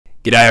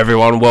G'day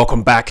everyone,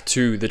 welcome back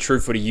to the True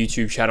Footy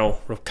YouTube channel.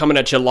 We're coming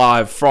at you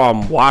live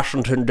from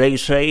Washington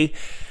DC.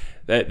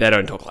 They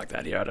don't talk like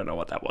that here, I don't know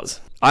what that was.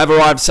 I've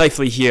arrived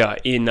safely here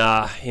in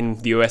the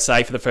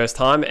USA for the first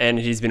time, and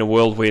it has been a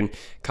whirlwind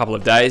couple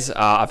of days.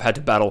 I've had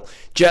to battle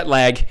jet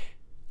lag,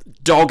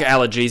 dog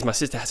allergies, my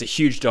sister has a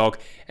huge dog,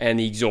 and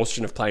the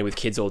exhaustion of playing with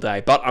kids all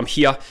day. But I'm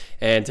here,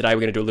 and today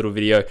we're going to do a little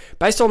video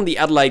based on the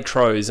Adelaide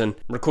Crows, and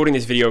I'm recording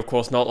this video, of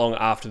course, not long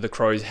after the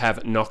Crows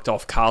have knocked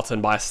off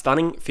Carlton by a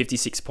stunning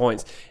 56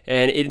 points.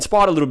 And it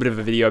inspired a little bit of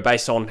a video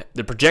based on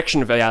the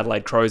projection of the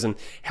Adelaide Crows and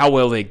how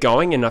well they're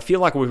going, and I feel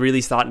like we're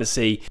really starting to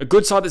see a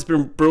good side that's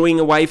been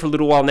brewing away for a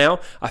little while now.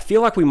 I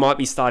feel like we might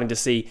be starting to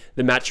see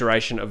the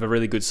maturation of a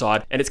really good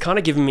side, and it's kind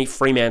of given me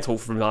Fremantle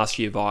from last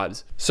year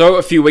vibes. So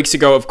a few weeks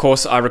ago, of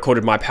course, I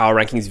recorded my power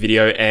rankings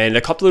video, and I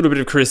copped a little bit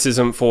of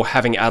criticism for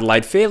having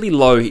Adelaide fairly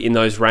low in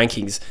those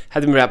rankings.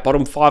 Had them about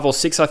bottom 5 or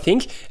 6, I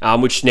think,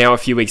 which now a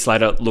few weeks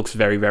later looks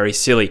very, very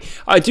silly.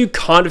 I do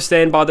kind of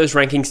stand by those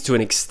rankings to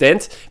an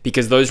extent,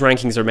 because those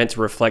rankings are meant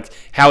to reflect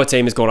how a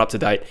team has gone up to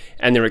date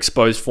and their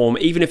exposed form,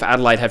 even if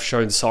Adelaide have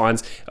shown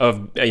signs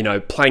of,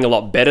 playing a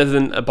lot better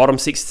than a bottom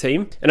 6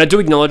 team. And I do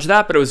acknowledge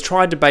that, but it was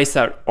trying to base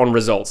that on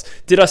results.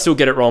 Did I still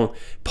get it wrong?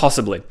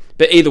 Possibly.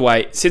 But either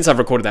way, since I've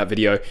recorded that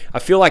video, I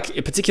feel like,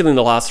 particularly in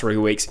the last 3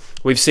 weeks,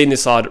 we've seen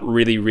this side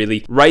really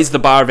raise the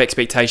bar of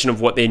expectation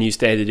of what their new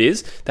standard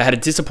is. They had a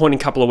disappointing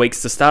couple of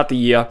weeks to start the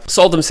year,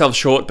 sold themselves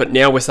short, but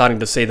now we're starting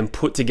to see them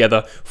put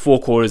together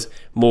 4 quarters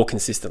more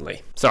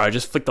consistently. Sorry, I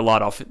just flicked the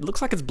light off. It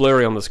looks like it's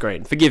blurry on the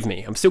screen. Forgive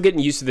me. I'm still getting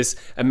used to this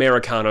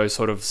Americano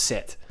sort of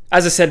set.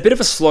 As I said, bit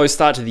of a slow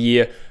start to the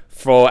year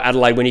for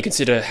Adelaide when you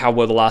consider how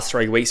well the last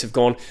 3 weeks have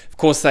gone. Of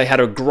course, they had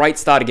a great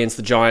start against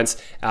the Giants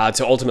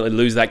to ultimately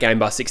lose that game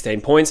by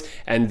 16 points,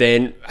 and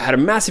then had a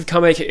massive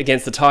comeback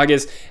against the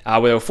Tigers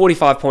where they were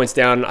 45 points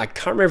down. I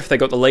can't remember if they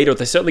got the lead, or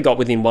they certainly got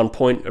within 1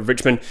 point of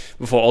Richmond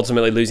before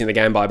ultimately losing the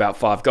game by about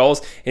 5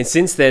 goals. And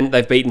since then,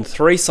 they've beaten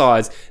 3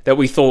 sides that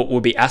we thought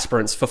would be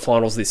aspirants for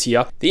finals this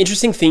year. The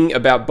interesting thing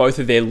about both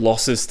of their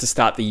losses to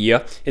start the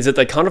year is that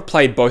they kind of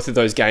played both of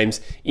those games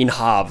in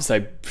halves.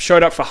 They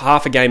showed up for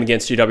half a game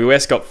against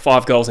GWS, got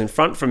 5 goals in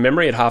front from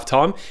memory at half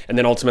time, and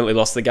then ultimately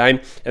lost the game.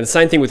 And the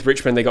same thing with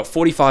Richmond. They got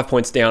 45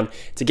 points down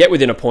to get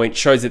within a point.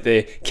 Shows that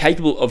they're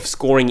capable of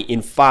scoring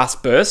in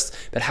fast bursts,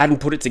 but hadn't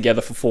put it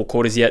together for 4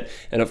 quarters yet.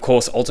 And of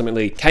course,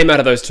 ultimately came out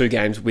of those 2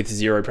 games with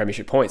 0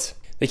 premiership points.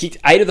 They kicked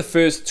 8 of the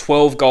first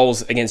 12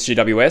 goals against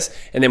GWS,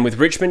 and then with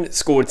Richmond,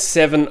 scored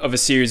 7 of a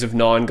series of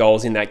 9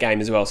 goals in that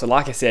game as well. So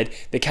like I said,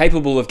 they're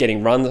capable of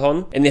getting runs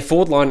on, and their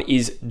forward line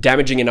is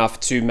damaging enough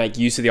to make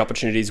use of the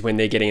opportunities when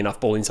they're getting enough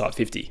ball inside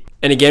 50.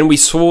 And again, we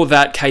saw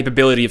that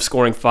capability of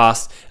scoring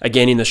fast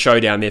again in the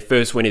showdown, their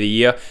first win of the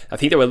year. I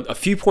think they were a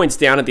few points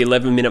down at the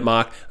 11-minute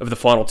mark of the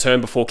final term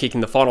before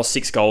kicking the final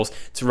 6 goals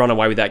to run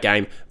away with that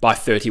game by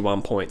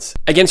 31 points.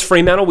 Against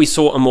Fremantle, we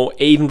saw a more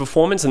even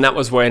performance, and that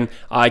was when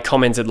I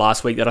commented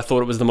last week that I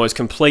thought it was the most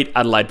complete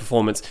Adelaide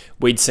performance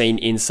we'd seen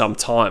in some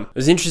time. It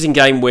was an interesting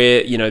game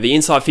where, the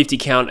inside 50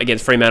 count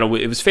against Fremantle,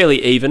 it was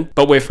fairly even,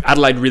 but where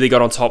Adelaide really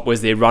got on top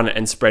was their run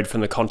and spread from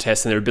the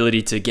contest and their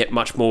ability to get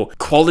much more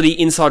quality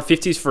inside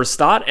 50s for a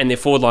start, and their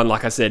forward line,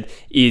 like I said,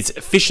 is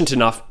efficient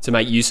enough to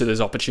make use of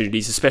those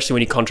opportunities, especially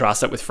when you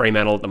contrast that with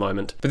Fremantle at the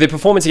moment. But their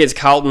performance against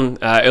Carlton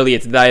earlier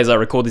today, as I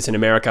record this in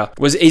America,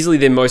 was easily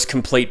their most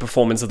complete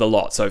performance of the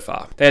lot so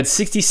far. They had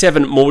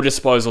 67 more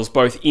disposals,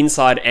 both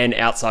inside and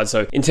outside,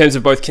 so in terms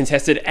of both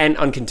contested and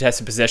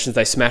uncontested possessions,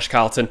 they smashed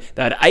Carlton.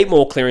 They had 8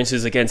 more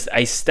clearances against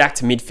a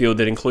stacked midfield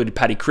that included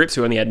Paddy Cripps,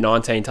 who only had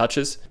 19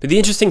 touches. But the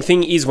interesting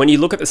thing is, when you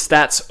look at the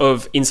stats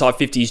of inside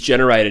 50s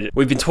generated,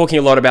 we've been talking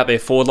a lot about their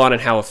forward line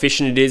and how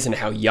efficient it is and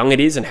how young it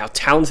is and how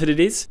talented it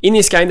is. In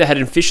this game, they had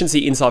an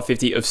efficiency inside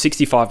 50 of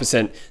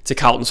 65% to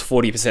Carlton's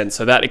 40%,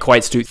 so that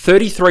equates to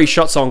 33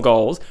 shots on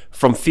goals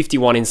from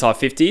 51 inside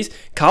 50s.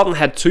 Carlton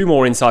had 2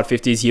 more inside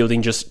 50s,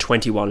 yielding just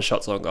 21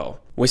 shots on goal.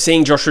 We're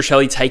seeing Josh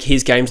Rochelle take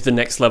his game to the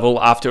next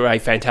level after a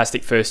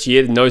fantastic first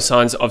year. No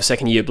signs of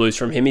second-year blues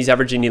from him. He's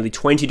averaging nearly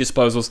 20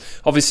 disposals,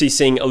 obviously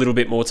seeing a little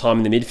bit more time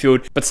in the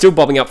midfield, but still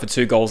bobbing up for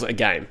 2 goals a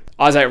game.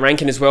 Isaac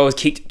Rankin as well has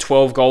kicked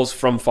 12 goals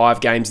from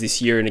 5 games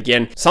this year, and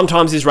again,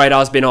 sometimes his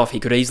radar's been off. He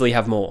could easily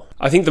have more.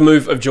 I think the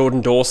move of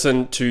Jordan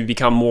Dawson to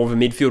become more of a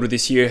midfielder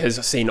this year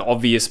has seen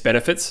obvious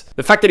benefits.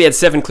 The fact that he had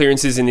 7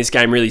 clearances in this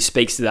game really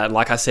speaks to that.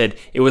 Like I said,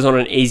 it was not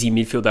an easy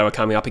midfield they were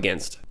coming up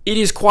against. It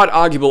is quite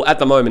arguable at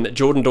the moment that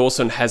Jordan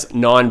Dawson has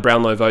 9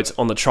 Brownlow votes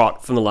on the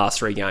trot from the last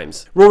 3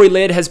 games. Rory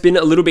Laird has been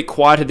a little bit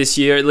quieter this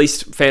year, at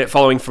least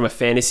following from a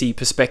fantasy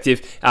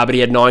perspective, but he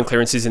had 9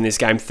 clearances in this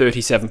game,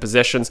 37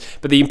 possessions.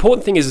 But the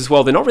important thing is as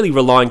well, they're not really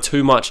relying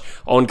too much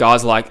on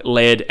guys like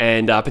Laird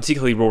and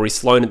particularly Rory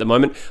Sloane at the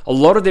moment. A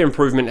lot of their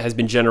improvement has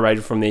been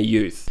generated from their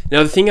youth.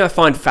 Now, the thing I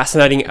find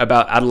fascinating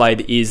about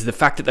Adelaide is the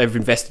fact that they've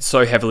invested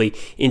so heavily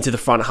into the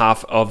front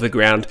half of the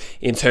ground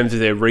in terms of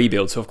their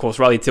rebuild. So, of course,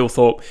 Riley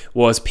Tilthorpe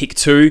was pick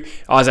 2.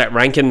 Isaac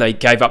Rankin, they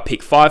gave up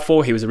pick 5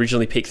 for. He was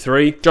originally pick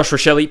 3. Josh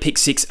Rochelle, pick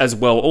 6 as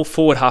well. All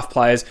forward half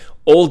players,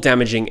 all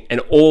damaging and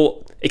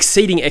all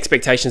exceeding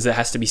expectations, that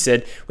has to be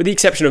said, with the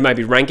exception of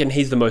maybe Rankin.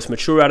 He's the most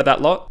mature out of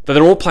that lot, but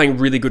they're all playing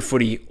really good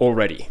footy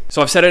already.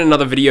 So I've said it in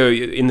another video,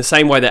 in the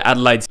same way that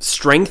Adelaide's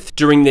strength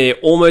during their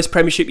almost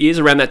premiership years,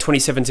 around that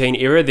 2017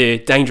 era, their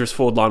dangerous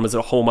forward line was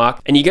a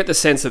hallmark, and you get the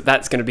sense that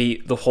that's going to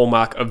be the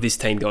hallmark of this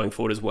team going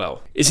forward as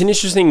well. It's an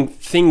interesting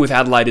thing with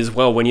Adelaide as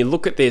well. When you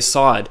look at their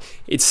side,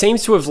 it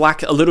seems to have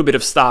lacked a little bit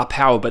of star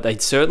power, but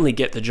they'd certainly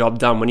get the job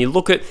done. When you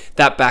look at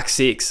that back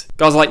six,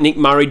 guys like Nick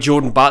Murray,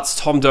 Jordan Butts,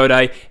 Tom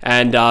Dode,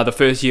 and the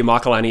first year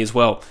Michael Annie as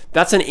well.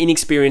 That's an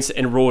inexperienced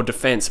and raw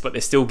defence, but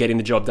they're still getting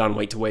the job done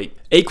week to week.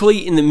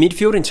 Equally, in the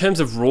midfield, in terms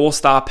of raw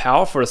star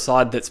power for a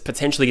side that's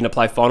potentially going to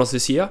play finals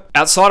this year,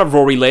 outside of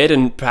Rory Laird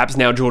and perhaps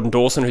now Jordan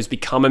Dawson, who's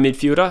become a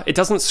midfielder, it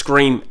doesn't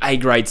scream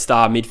A-grade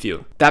star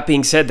midfield. That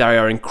being said, they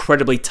are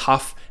incredibly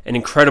tough, an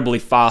incredibly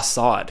fast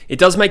side. It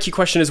does make you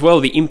question as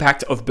well the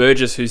impact of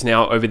Burgess, who's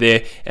now over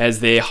there as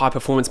their high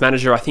performance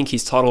manager. I think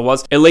his title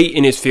was elite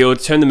in his field,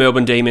 turned the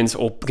Melbourne Demons,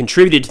 or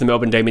contributed to the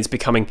Melbourne Demons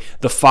becoming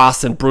the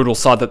fast and brutal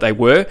side that they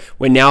were.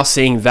 We're now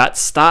seeing that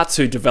start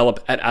to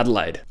develop at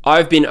Adelaide.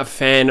 I've been a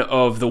fan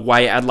of the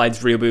way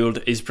Adelaide's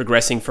rebuild is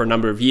progressing for a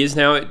number of years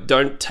now.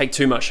 Don't take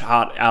too much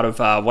heart out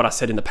of what I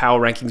said in the power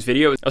rankings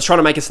video. I was trying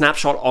to make a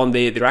snapshot on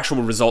their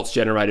actual results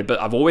generated,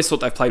 but I've always thought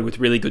they've played with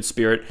really good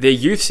spirit. Their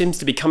youth seems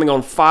to be coming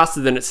on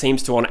faster than it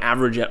seems to on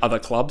average at other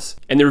clubs.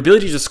 And their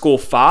ability to score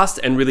fast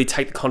and really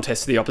take the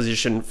contest to the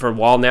opposition for a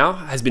while now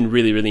has been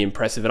really, really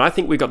impressive. And I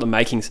think we've got the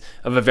makings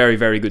of a very,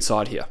 very good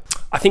side here.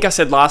 I think I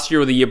said last year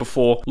or the year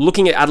before,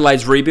 looking at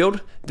Adelaide's rebuild,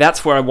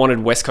 that's where I wanted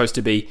West Coast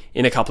to be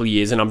in a couple of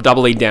years, and I'm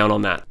doubly down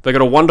on that. They've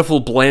got a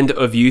wonderful blend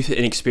of youth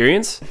and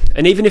experience,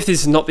 and even if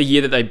this is not the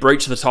year that they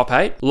breach the top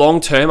 8,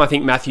 long term, I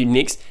think Matthew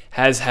Nicks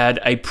has had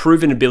a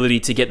proven ability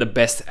to get the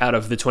best out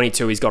of the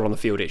 22 he's got on the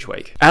field each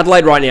week.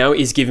 Adelaide right now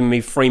is giving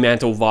me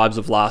Fremantle vibes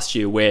of last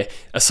year, where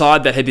a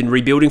side that had been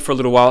rebuilding for a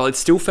little while, it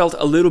still felt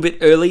a little bit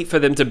early for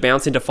them to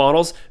bounce into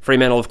finals.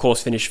 Fremantle, of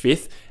course, finished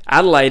 5th.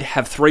 Adelaide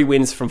have 3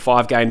 wins from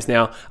 5 games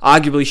now,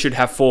 arguably should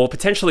have 4,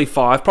 potentially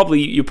 5.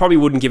 You probably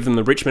wouldn't give them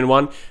the Richmond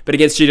one, but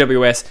against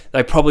GWS,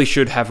 they probably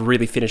should have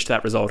really finished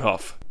that result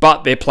off.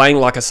 But they're playing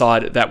like a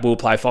side that will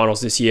play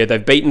finals this year.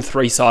 They've beaten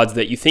 3 sides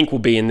that you think will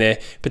be in there.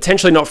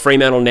 Potentially not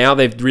Fremantle now.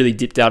 They've really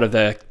dipped out of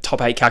the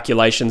top 8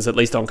 calculations, at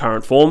least on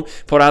current form.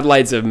 Port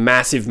Adelaide's a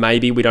massive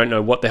maybe. We don't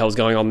know what the hell's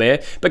going on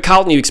there. But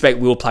Carlton, you expect,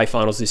 will play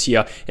finals this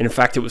year. And in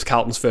fact, it was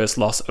Carlton's first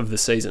loss of the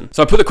season.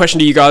 So I put the question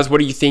to you guys, what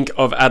do you think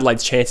of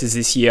Adelaide's chances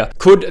this year?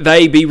 Could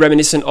they be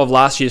reminiscent of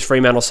last year's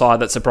Fremantle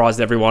side that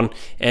surprised everyone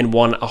and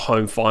won a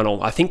home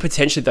final? I think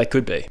potentially they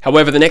could be.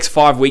 However, the next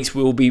 5 weeks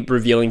will be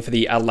revealing for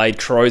the Adelaide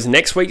Crows.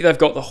 Next week, they've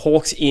got the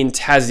Hawks in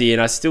Tassie,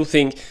 and I still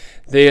think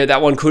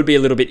that one could be a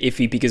little bit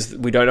iffy because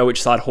we don't know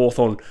which side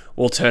Hawthorn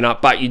will turn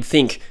up, but you'd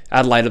think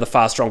Adelaide are the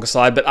far stronger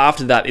side. But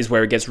after that is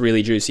where it gets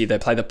really juicy. They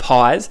play the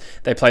Pies,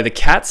 they play the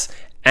Cats,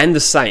 and the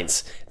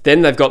Saints.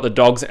 Then they've got the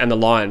Dogs and the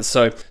Lions.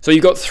 So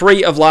you've got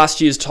 3 of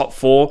last year's top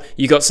 4.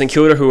 You've got St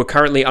Kilda, who are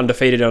currently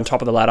undefeated on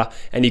top of the ladder,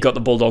 and you've got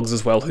the Bulldogs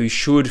as well, who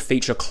should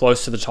feature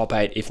close to the top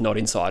 8, if not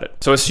inside it.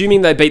 So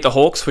assuming they beat the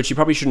Hawks, which you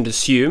probably shouldn't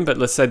assume, but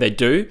let's say they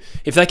do,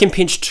 if they can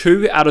pinch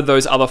 2 out of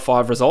those other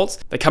 5 results,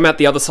 they come out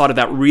the other side of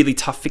that really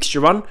tough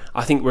fixture run,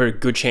 I think we're a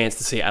good chance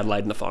to see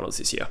Adelaide in the finals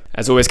this year.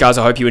 As always, guys,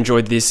 I hope you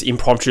enjoyed this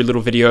impromptu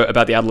little video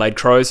about the Adelaide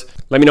Crows.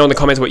 Let me know in the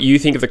comments what you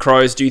think of the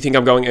Crows. Do you think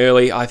I'm going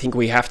early? I think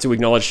we have to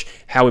acknowledge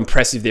how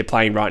impressive they're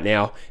playing right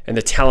now, and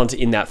the talent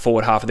in that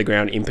forward half of the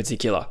ground in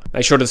particular.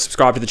 Make sure to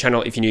subscribe to the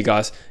channel if you're new,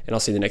 guys, and I'll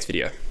see you in the next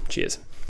video. Cheers.